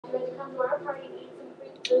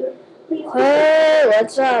Hey,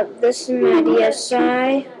 what's up? This is my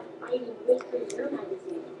DSi.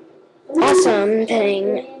 Awesome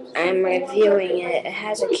thing. I'm reviewing it. It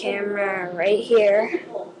has a camera right here.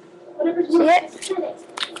 See it?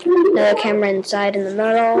 Another camera inside in the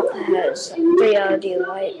middle. It has 3 LED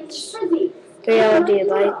lights. 3 LED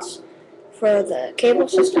lights for the cable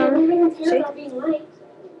system. See?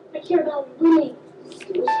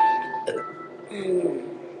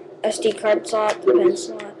 SD card slot, the pen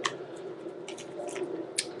slot.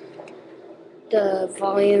 The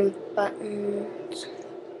volume buttons.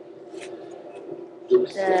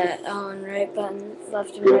 The on right button,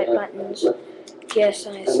 left and right buttons.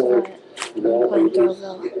 PSI slot. Flamethrower.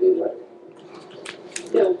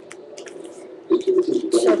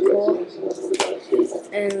 So cool.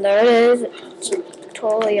 And there it is. It's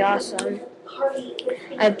totally awesome.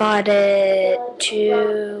 I bought it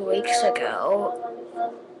 2 weeks ago.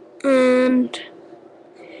 And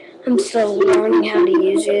I'm still learning how to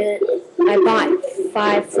use it. I bought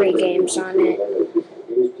 5 free games on it.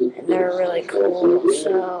 And they're really cool.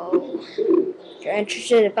 So if you're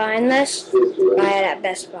interested in buying this, buy it at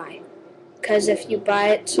Best Buy. Because if you buy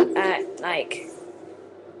it at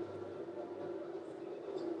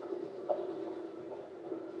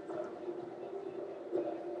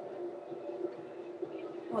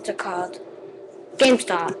what's it called?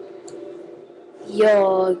 GameStop,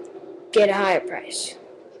 you'll get a higher price.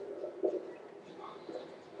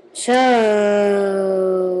 So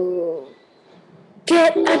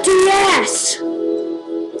get a DS!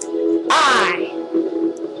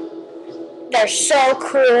 They're so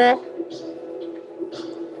cool.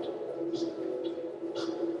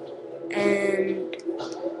 And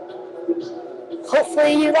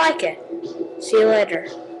hopefully you like it. See you later.